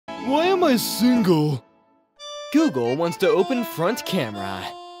Why am I single? Google wants to open front camera.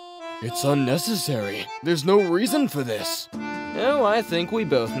 It's unnecessary. There's no reason for this. Oh, I think we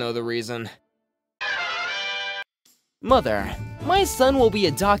both know the reason. Mother, my son will be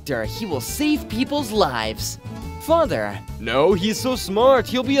a doctor. He will save people's lives. Father, no, he's so smart.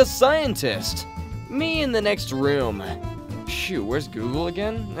 He'll be a scientist. Me in the next room. Shoot, where's Google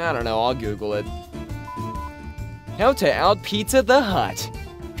again? I don't know, I'll Google it. How to out-pizza the Hut.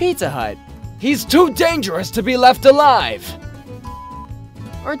 Pizza Hut. He's too dangerous to be left alive.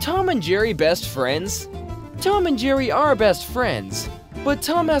 Are Tom and Jerry best friends? Tom and Jerry are best friends. But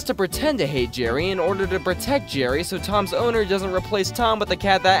Tom has to pretend to hate Jerry in order to protect Jerry so Tom's owner doesn't replace Tom with the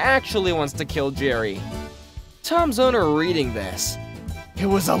cat that actually wants to kill Jerry. Tom's owner reading this. It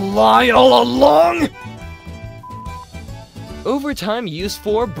was a lie all along! Overtime use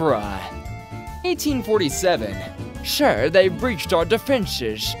for bra. 1847. Sure, they breached our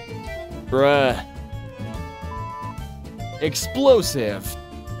defenses. Bruh. Explosive.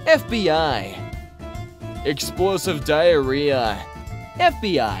 FBI. Explosive diarrhea.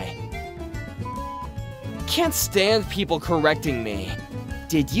 FBI. Can't stand people correcting me.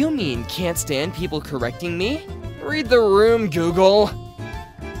 Did you mean can't stand people correcting me? Read the room, Google.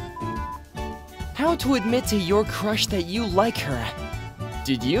 How to admit to your crush that you like her.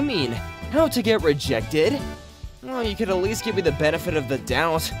 Did you mean how to get rejected? Well, you could at least give me the benefit of the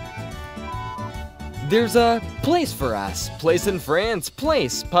doubt. There's a place for us. Place in France.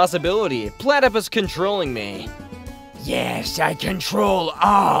 Place. Possibility. Platypus controlling me. Yes, I control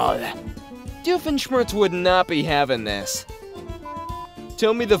all. Doofenshmirtz would not be having this.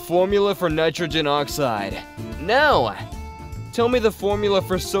 Tell me the formula for nitrogen oxide. No. Tell me the formula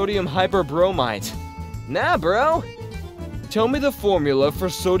for sodium hyperbromite. Nah, bro. Tell me the formula for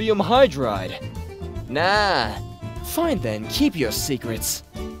sodium hydride. Nah. Fine then, keep your secrets.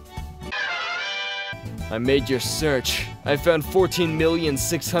 I made your search. I found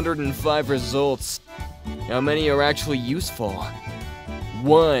 14,605 results. How many are actually useful?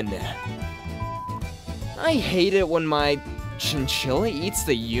 1. I hate it when my chinchilla eats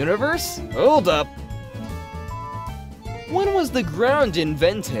the universe? Hold up. When was the ground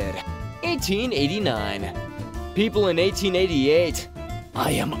invented? 1889. People in 1888.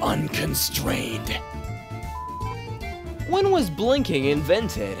 I am unconstrained. When was blinking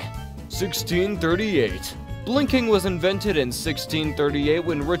invented? 1638. Blinking was invented in 1638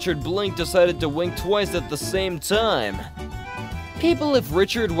 when Richard Blink decided to wink twice at the same time. People if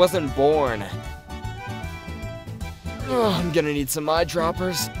Richard wasn't born. Oh, I'm gonna need some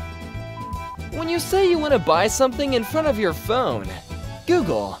eyedroppers. When you say you want to buy something in front of your phone,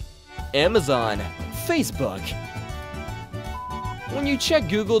 Google, Amazon, Facebook. When you check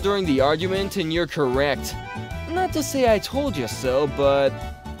Google during the argument and you're correct. Not to say I told you so, but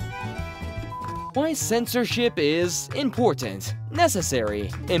why censorship is important, necessary,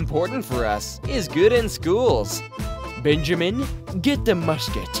 important for us, is good in schools. Benjamin, get the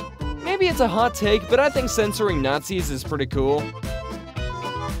musket. Maybe it's a hot take, but I think censoring Nazis is pretty cool.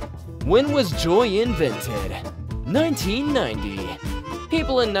 When was joy invented? 1990.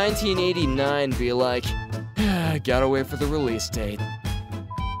 People in 1989 be like, gotta wait for the release date.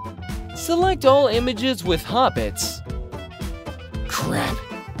 Select all images with hobbits. Crap.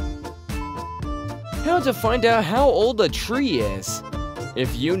 How to find out how old a tree is.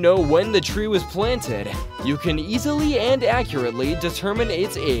 If you know when the tree was planted, you can easily and accurately determine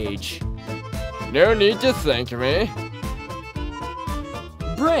its age. No need to thank me.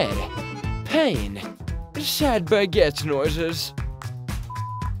 Bread. Pain. Sad baguette noises.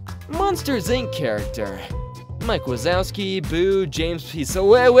 Monsters Inc. character. Mike Wazowski, Boo, James P. So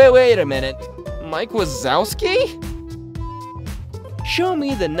wait a minute. Mike Wazowski? Show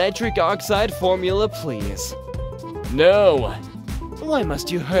me the nitric oxide formula, please. No. Why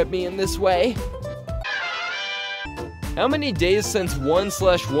must you hurt me in this way? How many days since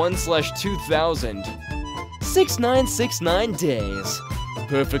 1/1/2000? 6969 days.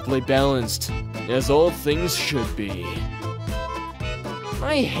 Perfectly balanced, as all things should be.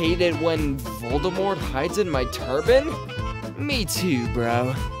 I hate it when Voldemort hides in my turban. Me too,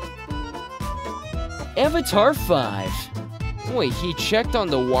 bro. Avatar 5. Wait, he checked on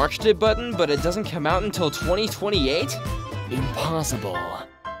the watched it button, but it doesn't come out until 2028? Impossible.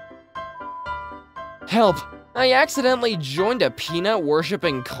 Help! I accidentally joined a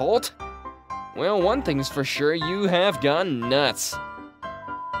peanut-worshipping cult? Well, one thing's for sure, you have gone nuts.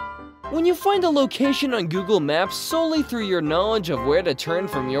 When you find a location on Google Maps solely through your knowledge of where to turn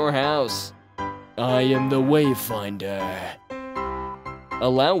from your house. I am the Wayfinder.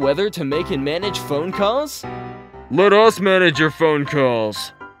 Allow weather to make and manage phone calls? Let us manage your phone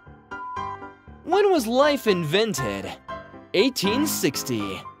calls. When was life invented?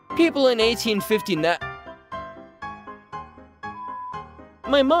 1860. People in 1859.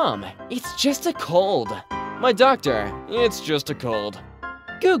 My mom, it's just a cold. My doctor, it's just a cold.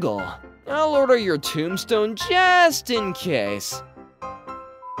 Google, I'll order your tombstone just in case.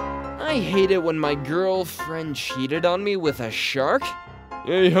 I hate it when my girlfriend cheated on me with a shark.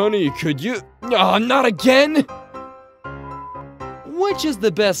 Hey honey, could you? Oh, not again! Which is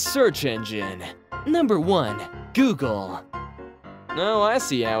the best search engine? Number 1, Google. Oh, I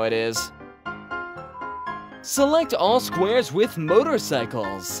see how it is. Select all squares with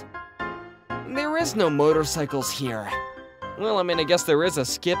motorcycles. There is no motorcycles here. Well, I mean, I guess there is a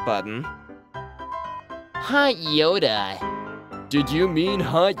skip button. Hot Yoda. Did you mean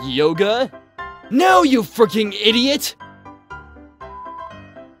hot yoga? No, you freaking idiot!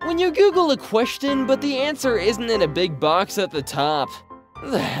 When you Google a question, but the answer isn't in a big box at the top.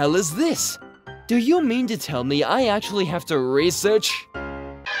 The hell is this? Do you mean to tell me I actually have to research?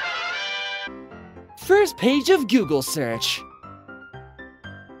 First page of Google search.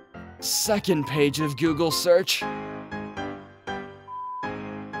 Second page of Google search.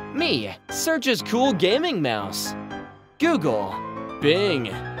 Me, searches cool gaming mouse. Google,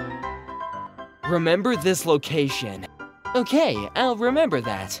 Bing. Remember this location. Okay, I'll remember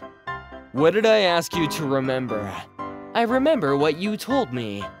that. What did I ask you to remember? I remember what you told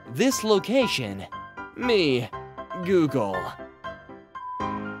me. This location. Me, Google.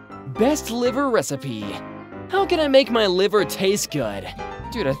 Best liver recipe. How can I make my liver taste good?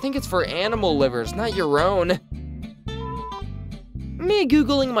 Dude, I think it's for animal livers, not your own. Me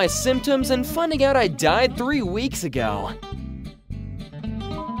Googling my symptoms and finding out I died 3 weeks ago.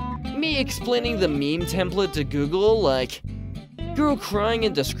 Me explaining the meme template to Google like, girl crying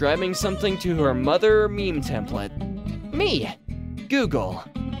and describing something to her mother meme template. Me, Google.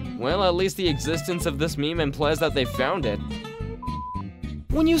 Well, at least the existence of this meme implies that they found it.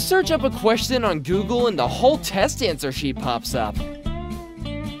 When you search up a question on Google and the whole test answer sheet pops up.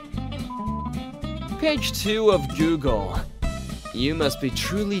 Page 2 of Google. You must be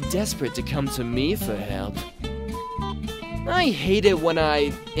truly desperate to come to me for help. I hate it when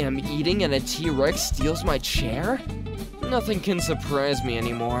I am eating and a T-Rex steals my chair. Nothing can surprise me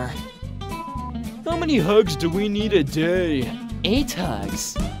anymore. How many hugs do we need a day? 8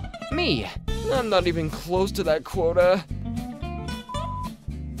 hugs. Me, I'm not even close to that quota.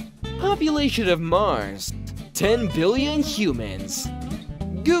 Population of Mars, 10 billion humans.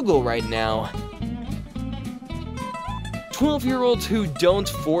 Google right now. 12-year-olds who don't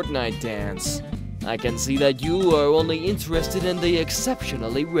Fortnite dance. I can see that you are only interested in the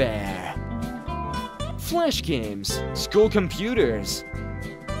exceptionally rare. Flash games, school computers.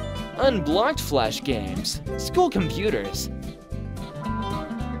 Unblocked flash games, school computers.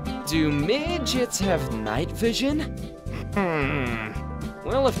 Do midgets have night vision?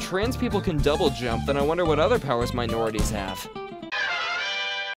 Well, if trans people can double jump, then I wonder what other powers minorities have.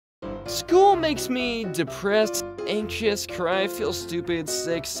 School makes me depressed, anxious, cry, feel stupid,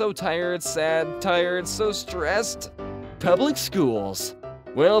 sick, so tired, sad, tired, so stressed. Public schools.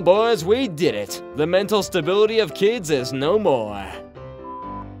 Well, boys, we did it. The mental stability of kids is no more.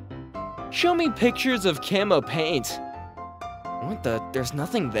 Show me pictures of camo paint. What the? There's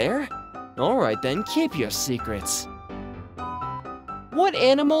nothing there? Alright then, keep your secrets. What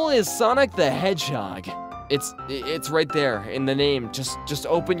animal is Sonic the Hedgehog? It's right there in the name. Just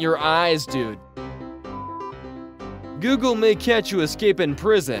open your eyes, dude. Google may catch you escaping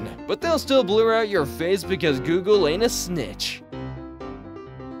prison, but they'll still blur out your face because Google ain't a snitch.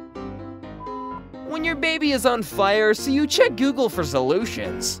 When your baby is on fire, so you check Google for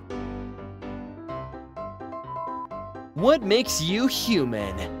solutions. What makes you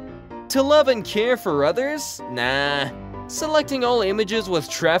human? To love and care for others? Nah. Selecting all images with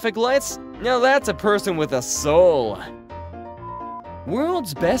traffic lights? Now that's a person with a soul.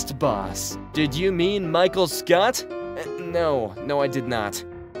 World's best boss. Did you mean Michael Scott? No, I did not.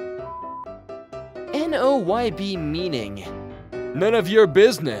 NOYB meaning. None of your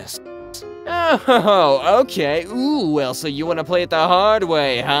business. Oh, okay. Ooh, well, so you want to play it the hard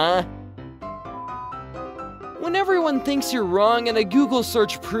way, huh? When everyone thinks you're wrong and a Google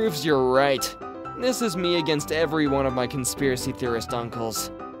search proves you're right. This is me against every one of my conspiracy theorist uncles.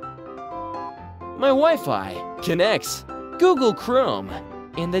 My Wi-Fi connects. Google Chrome.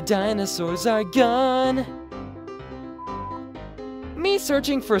 And the dinosaurs are gone. Me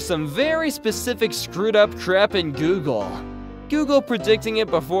searching for some very specific screwed up crap in Google. Google predicting it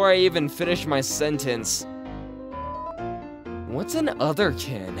before I even finish my sentence. What's an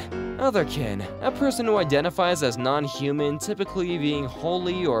otherkin? Otherkin, a person who identifies as non-human, typically being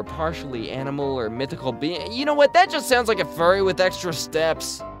wholly or partially animal or mythical being. You know what, that just sounds like a furry with extra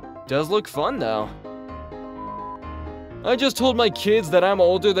steps. Does look fun though. I just told my kids that I'm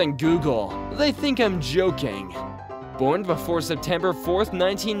older than Google. They think I'm joking. Born before September 4th,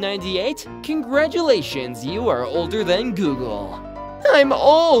 1998? Congratulations, you are older than Google. I'm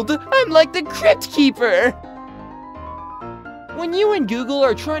old! I'm like the Crypt Keeper! When you and Google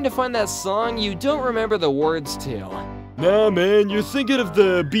are trying to find that song you don't remember the words to. Nah man, you're thinking of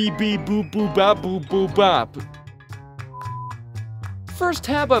the beep beep boop boop bop boop boop bop. First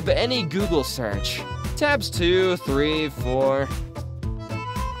tab of any Google search. Tabs 2, 3, 4.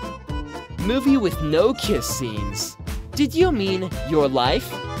 Movie with no kiss scenes. Did you mean your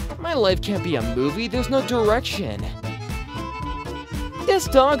life? My life can't be a movie, there's no direction. This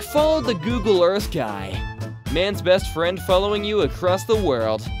dog followed the Google Earth guy. Man's best friend following you across the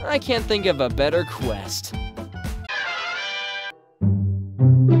world. I can't think of a better quest.